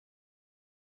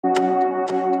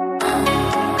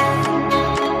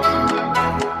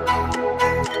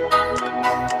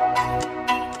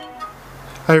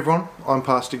Hey everyone, I'm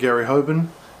Pastor Gary Hoban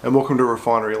and welcome to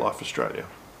Refinery Life Australia.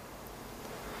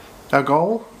 Our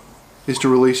goal is to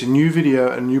release a new video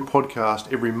and new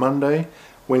podcast every Monday,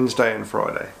 Wednesday and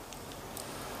Friday.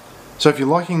 So if you're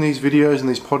liking these videos and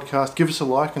these podcasts, give us a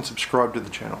like and subscribe to the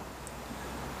channel.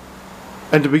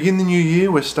 And to begin the new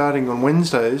year, we're starting on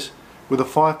Wednesdays with a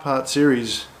 5-part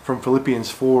series from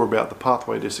Philippians 4 about the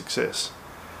pathway to success.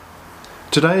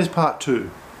 Today is part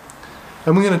 2,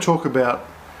 and we're going to talk about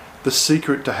the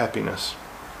secret to happiness.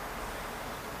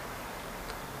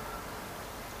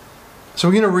 So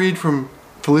we're going to read from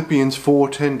Philippians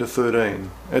 4:10 to 13.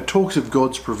 It talks of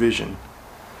God's provision.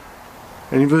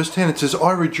 And in verse 10 it says, "I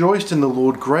rejoiced in the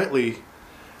Lord greatly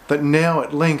that now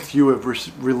at length you have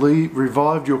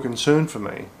revived your concern for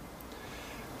me,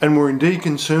 and were indeed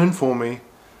concerned for me,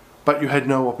 but you had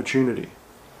no opportunity."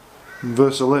 In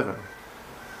verse 11,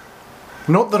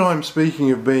 "Not that I am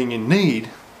speaking of being in need,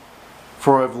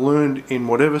 for I have learned in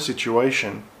whatever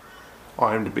situation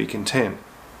I am to be content.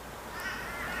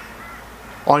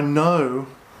 I know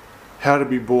how to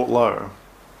be brought low,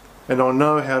 and I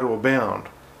know how to abound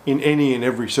in any and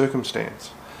every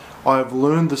circumstance. I have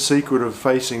learned the secret of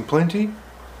facing plenty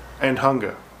and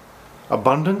hunger,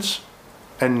 abundance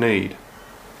and need."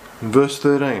 In verse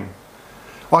 13,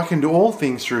 "I can do all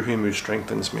things through him who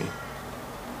strengthens me."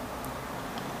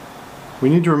 We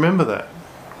need to remember that.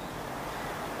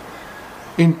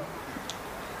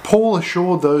 Paul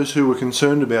assured those who were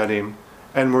concerned about him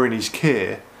and were in his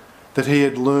care that he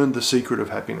had learned the secret of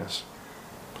happiness.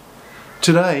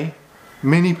 Today,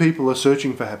 many people are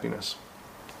searching for happiness.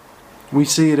 We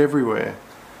see it everywhere.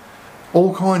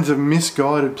 All kinds of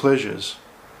misguided pleasures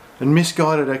and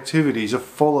misguided activities are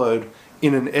followed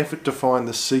in an effort to find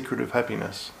the secret of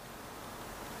happiness.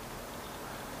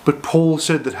 But Paul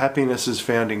said that happiness is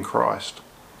found in Christ.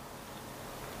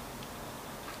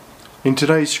 In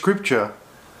today's scripture,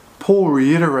 Paul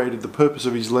reiterated the purpose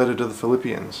of his letter to the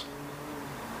Philippians.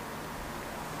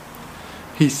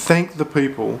 He thanked the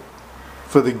people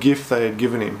for the gift they had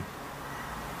given him.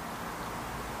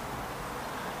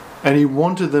 And he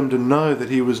wanted them to know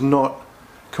that he was not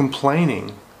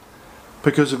complaining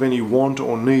because of any want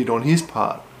or need on his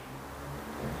part,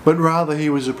 but rather he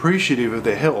was appreciative of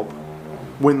their help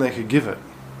when they could give it.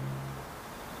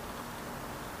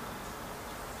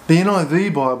 The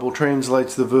NIV Bible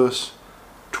translates the verse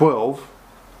 12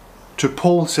 to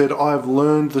 "Paul said, I have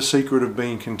learned the secret of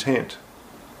being content.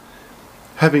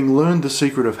 Having learned the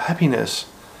secret of happiness,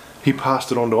 he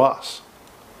passed it on to us."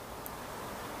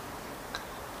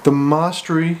 The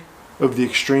mastery of the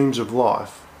extremes of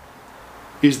life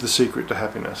is the secret to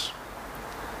happiness.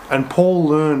 And Paul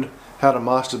learned how to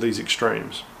master these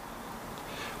extremes.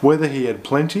 Whether he had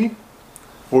plenty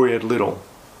or he had little,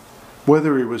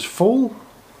 whether he was full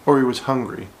or he was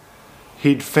hungry,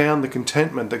 he'd found the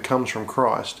contentment that comes from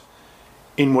Christ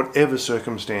in whatever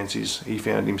circumstances he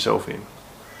found himself in.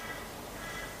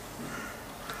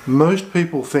 Most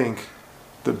people think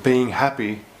that being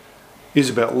happy is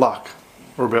about luck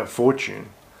or about fortune.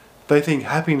 They think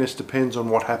happiness depends on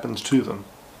what happens to them.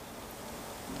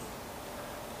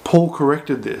 Paul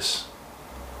corrected this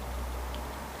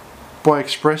by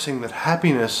expressing that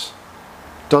happiness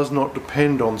does not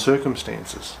depend on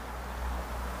circumstances.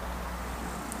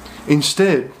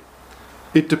 Instead,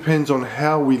 it depends on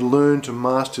how we learn to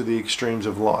master the extremes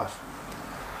of life,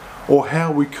 or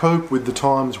how we cope with the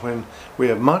times when we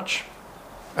have much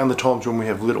and the times when we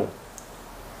have little.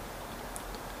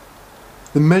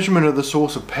 The measurement of the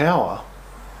source of power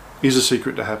is a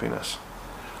secret to happiness.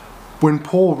 When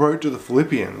Paul wrote to the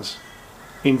Philippians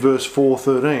in verse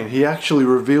 4:13, he actually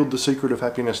revealed the secret of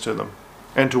happiness to them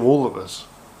and to all of us.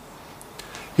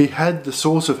 He had the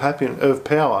source of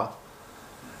power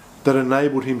that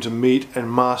enabled him to meet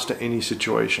and master any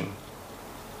situation.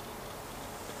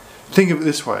 Think of it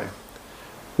this way.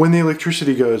 When the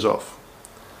electricity goes off,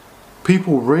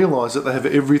 people realise that they have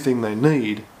everything they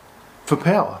need for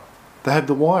power. They have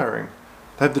the wiring,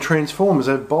 they have the transformers,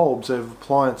 they have bulbs, they have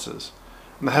appliances,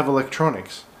 and they have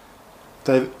electronics.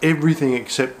 They have everything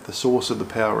except the source of the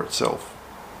power itself.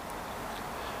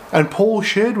 And Paul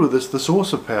shared with us the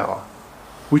source of power,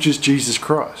 which is Jesus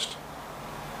Christ.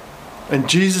 And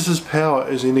Jesus' power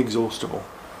is inexhaustible.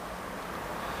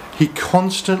 He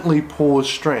constantly pours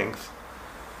strength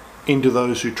into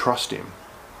those who trust him.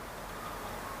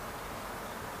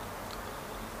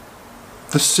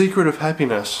 The secret of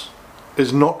happiness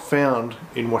is not found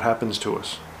in what happens to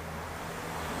us.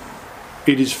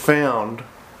 It is found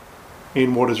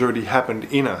in what has already happened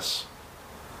in us.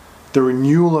 The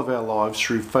renewal of our lives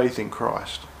through faith in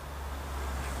Christ.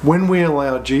 When we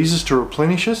allow Jesus to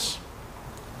replenish us,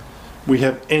 we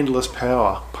have endless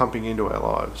power pumping into our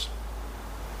lives.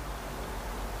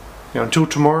 Now, until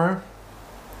tomorrow,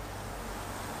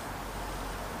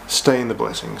 stay in the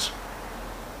blessings.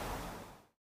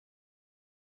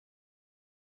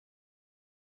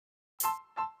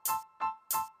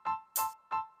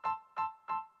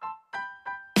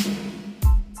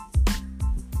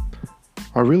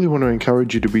 I really want to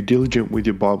encourage you to be diligent with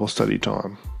your Bible study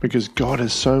time, because God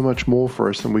has so much more for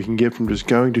us than we can get from just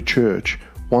going to church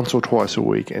once or twice a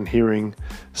week and hearing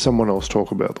someone else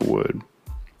talk about the Word.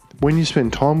 When you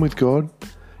spend time with God,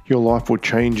 your life will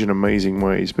change in amazing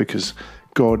ways, because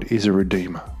God is a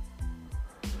redeemer.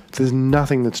 There's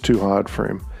nothing that's too hard for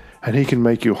Him, and He can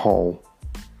make you whole,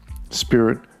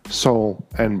 spirit, soul,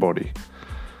 and body.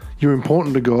 You're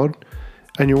important to God,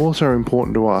 and you're also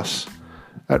important to us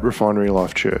at Refinery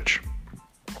Life Church.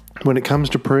 When it comes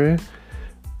to prayer,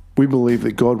 we believe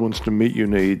that God wants to meet your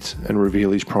needs and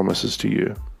reveal His promises to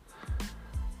you.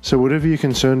 So whatever you're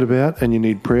concerned about and you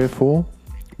need prayer for,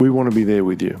 we want to be there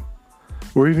with you.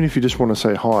 Or even if you just want to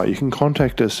say hi, you can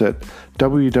contact us at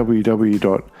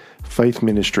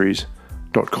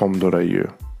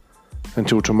www.faithministries.com.au.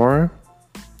 Until tomorrow,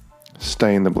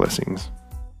 stay in the blessings.